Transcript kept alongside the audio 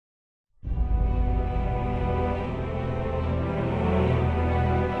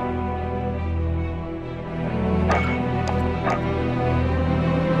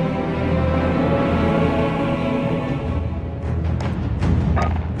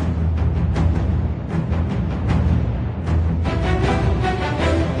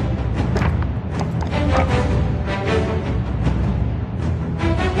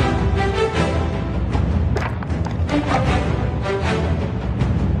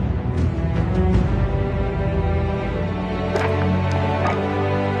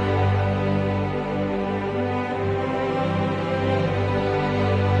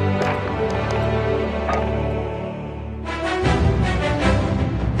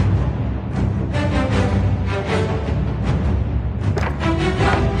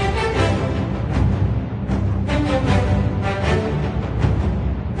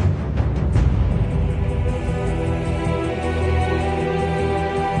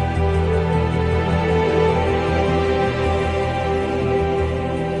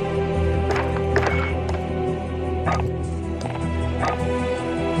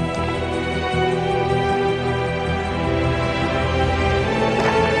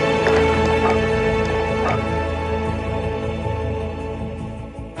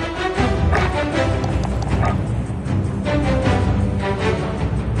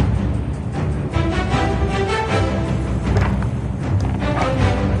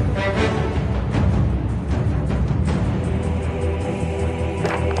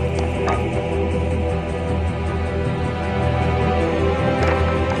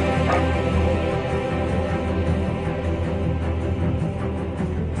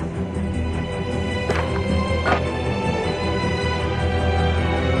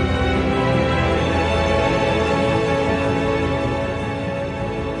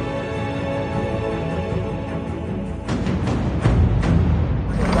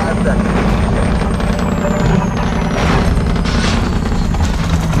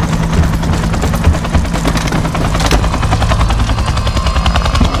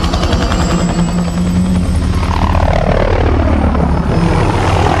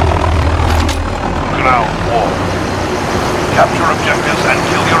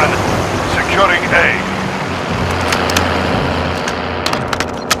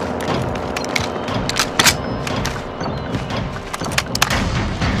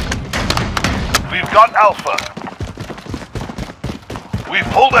Got Alpha. We've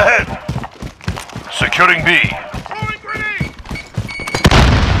pulled ahead. Securing B. Throwing grenade!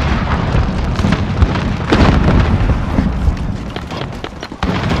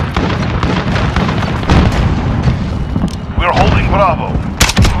 We're holding Bravo.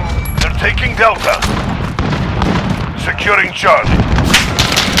 They're taking Delta. Securing Charlie.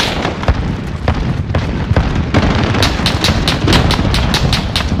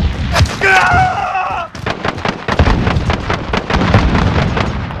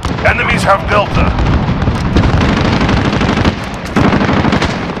 Enemies have Delta.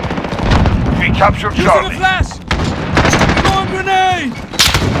 We captured Charlie. Using a flash! Throwing grenade!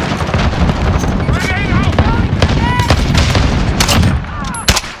 Grenade out!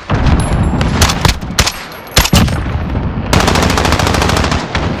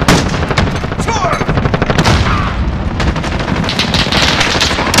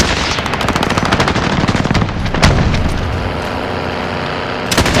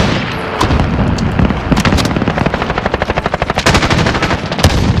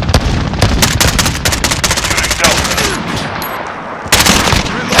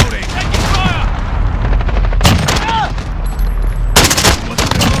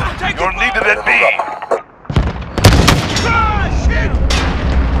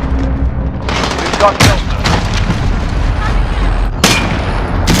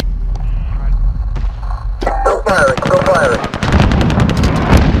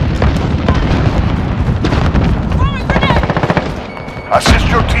 Assist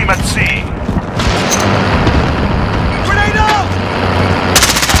your team at C. Grenade out!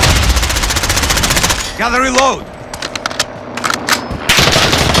 Gotta reload.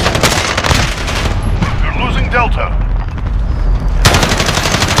 You're losing Delta.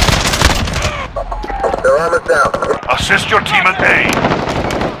 They're almost down. Assist your team at A.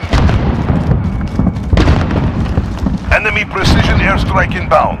 Enemy precision airstrike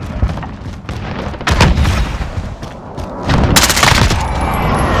inbound.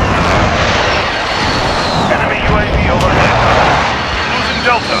 Enemy UAV overhead. Losing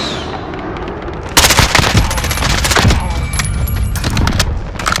Delta.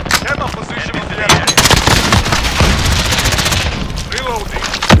 Camera position on the enemy. Reloading.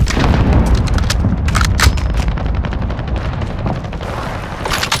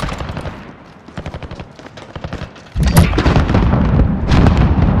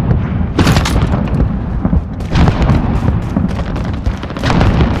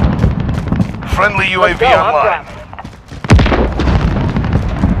 Friendly UAV online.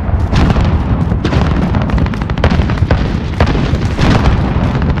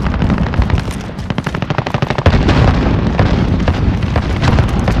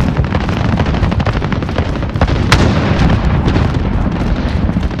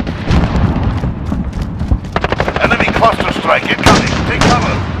 Enemy cluster strike incoming. Take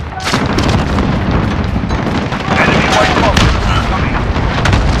cover. Enemy white cluster incoming.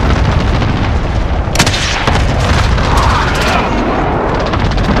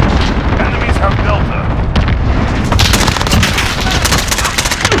 Enemies have Delta.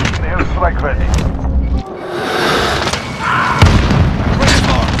 Airstrike ready.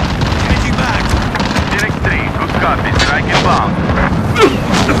 Engaging back. Direct 3, good copy. Strike inbound.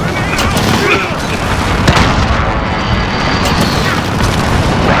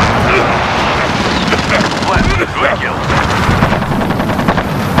 Good kill.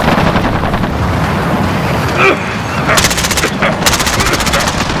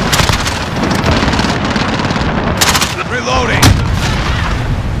 Reloading.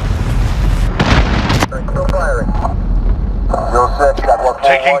 Still firing. 06, got one.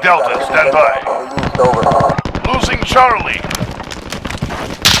 Taking Delta, stand by. Over. Losing Charlie.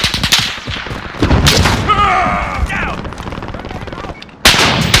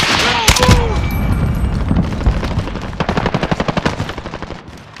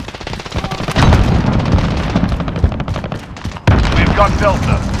 We've got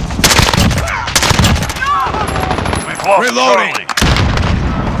Delta. We've lost Reloading. Charlie.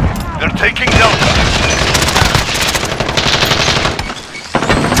 They're taking Delta.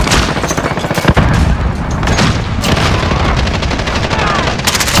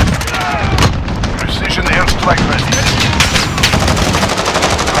 airstrike ready.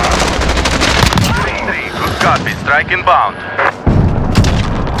 3, good copy. Strike inbound.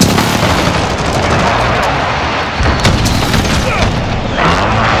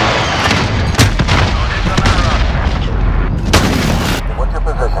 What's your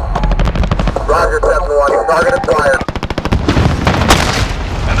position? Roger, 7-1. Target acquired.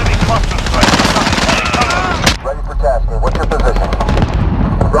 Enemy cluster strike. Ready for tasking. What's your position?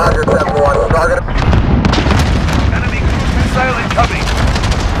 Roger, 7-1. Target. Enemy cruise missile incoming.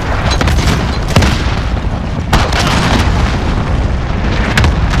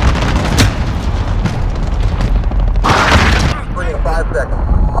 Free in 5 seconds.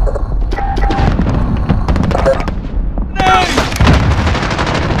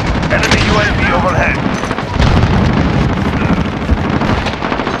 Enemy UAV overhead.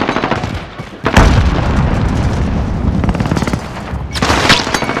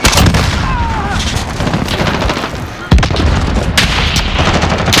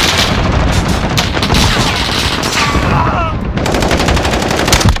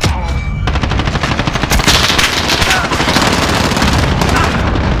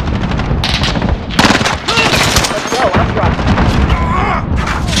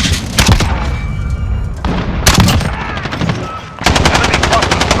 Enemy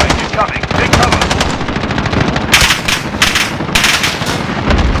cluster strike incoming. Take cover.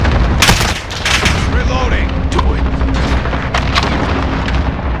 Reloading. Do it.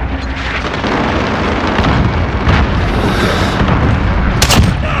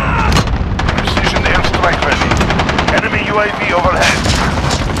 Precision airstrike ready. Enemy UAV overhead.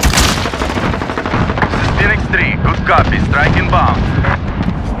 Phoenix 3, good copy. Strike inbound.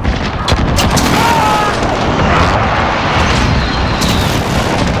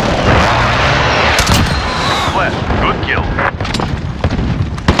 Flash, good kill.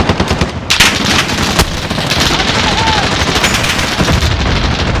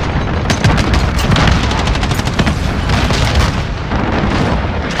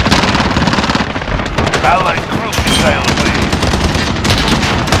 Allied cruise missile away.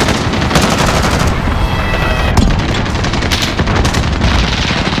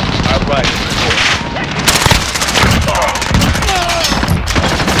 Alright,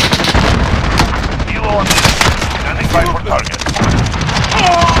 Helo on standing by for target.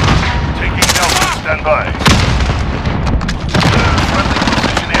 Taking Delta, stand by. Friendly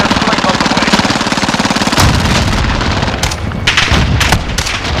precision airstrike on the way.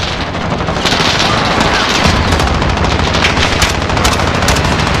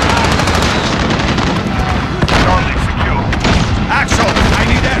 Charlie secure. Axel, I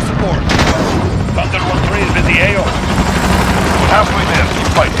need air support. Thunder 1-3 is in the AO. Halfway there, keep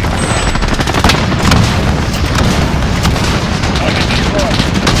fighting. Target destroyed.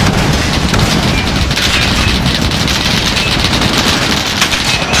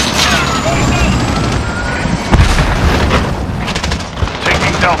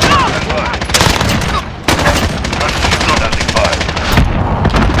 Taking Delta, stand by. Gunsmith standing by.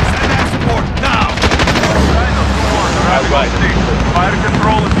 Send air support now. Alright. Fire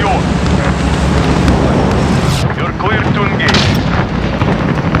control is yours. You're clear to engage.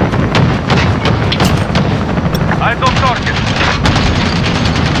 Eyes on target.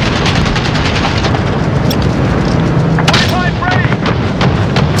 45 ready.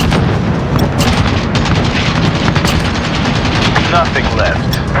 Nothing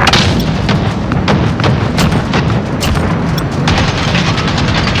left.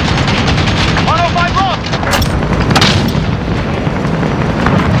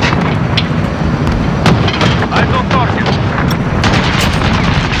 Eyes on target.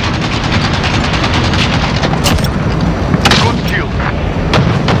 Good kill.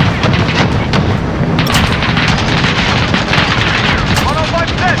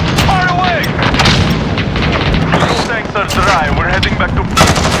 Dead. Far away. Fuel tanks are dry. We're heading back to.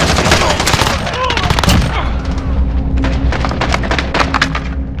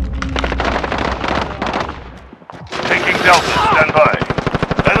 Taking Delta, stand by.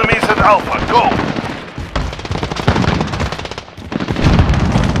 Enemies at Alpha, go!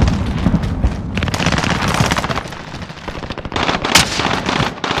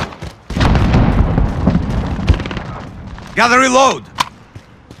 Gotta reload.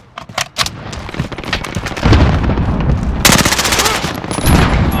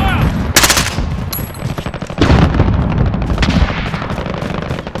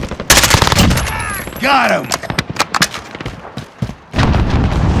 Got him.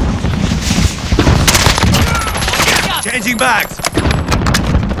 Changing bags.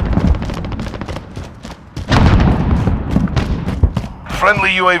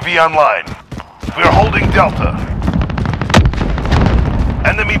 Friendly UAV online. We're holding Delta.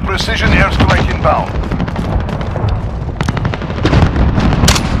 Enemy precision airstrike inbound.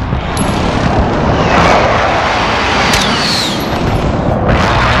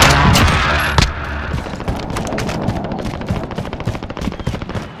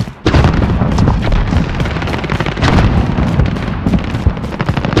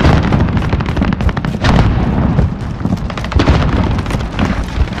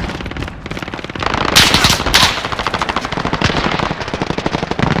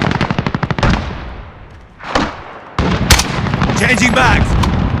 Changing bags!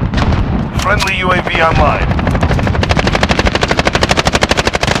 Friendly UAV online.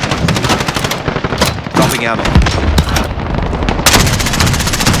 Dropping ammo.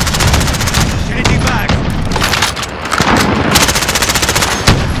 Changing bags!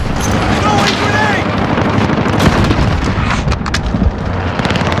 Throwing grenade!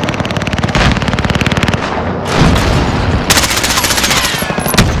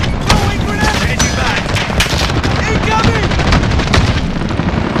 Throwing grenade! Changing bags! Incoming!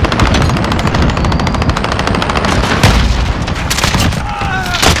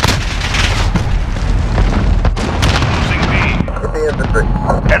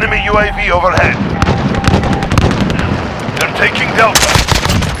 Enemy UAV overhead. They're taking Delta.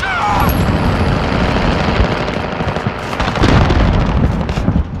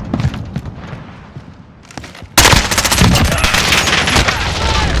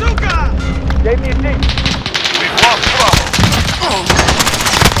 Gave me a dig. We've lost Bravo.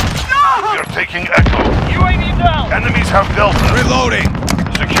 We're taking Echo. UAV down. Enemies have Delta. Reloading!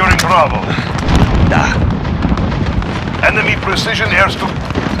 Securing Bravo. Enemy precision airstrike.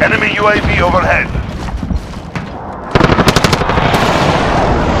 Enemy UAV overhead.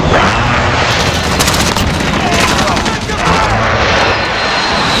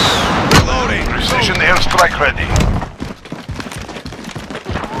 Reloading! Precision airstrike ready.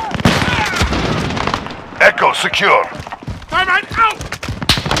 Echo secure. I'm out.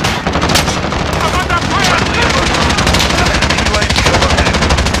 I'm under fire. Enemy UAV overhead.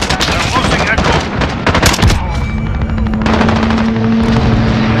 They're losing Echo.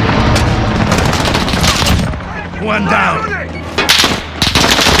 One down!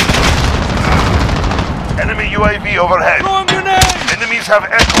 Enemy UAV overhead. Throwing grenade! Enemies have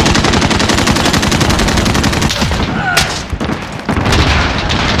Echo.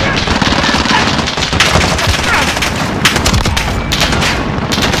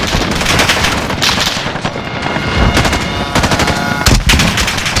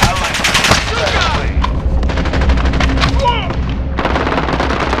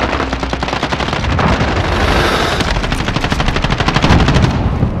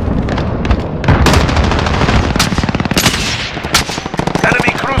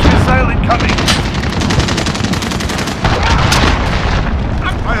 Enemy cruise missile incoming.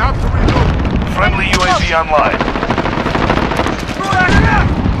 I have to reload. Friendly UAV online.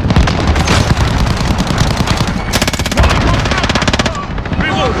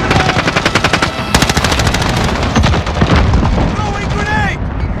 Reload. Throwing grenade!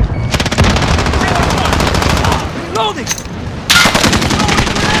 Reloading!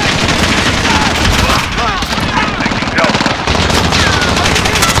 Taking Delta.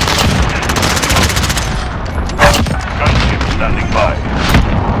 Gunship standing by.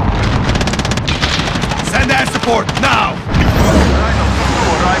 Send air support, now!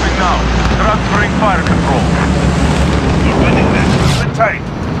 Arriving now. Transferring fire control. We're winning this. Sit tight.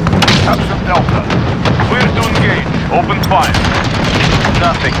 Capture Delta. Clear to engage. Open fire.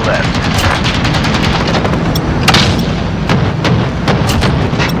 Nothing left.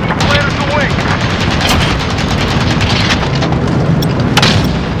 Clear to wing.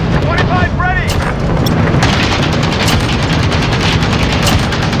 25 ready.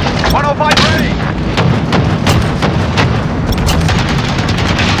 105 ready.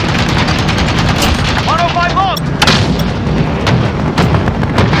 105 locked.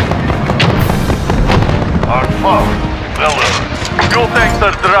 Hard foul. Well earned. Fuel tanks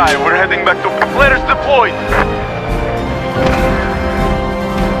are dry. We're heading back to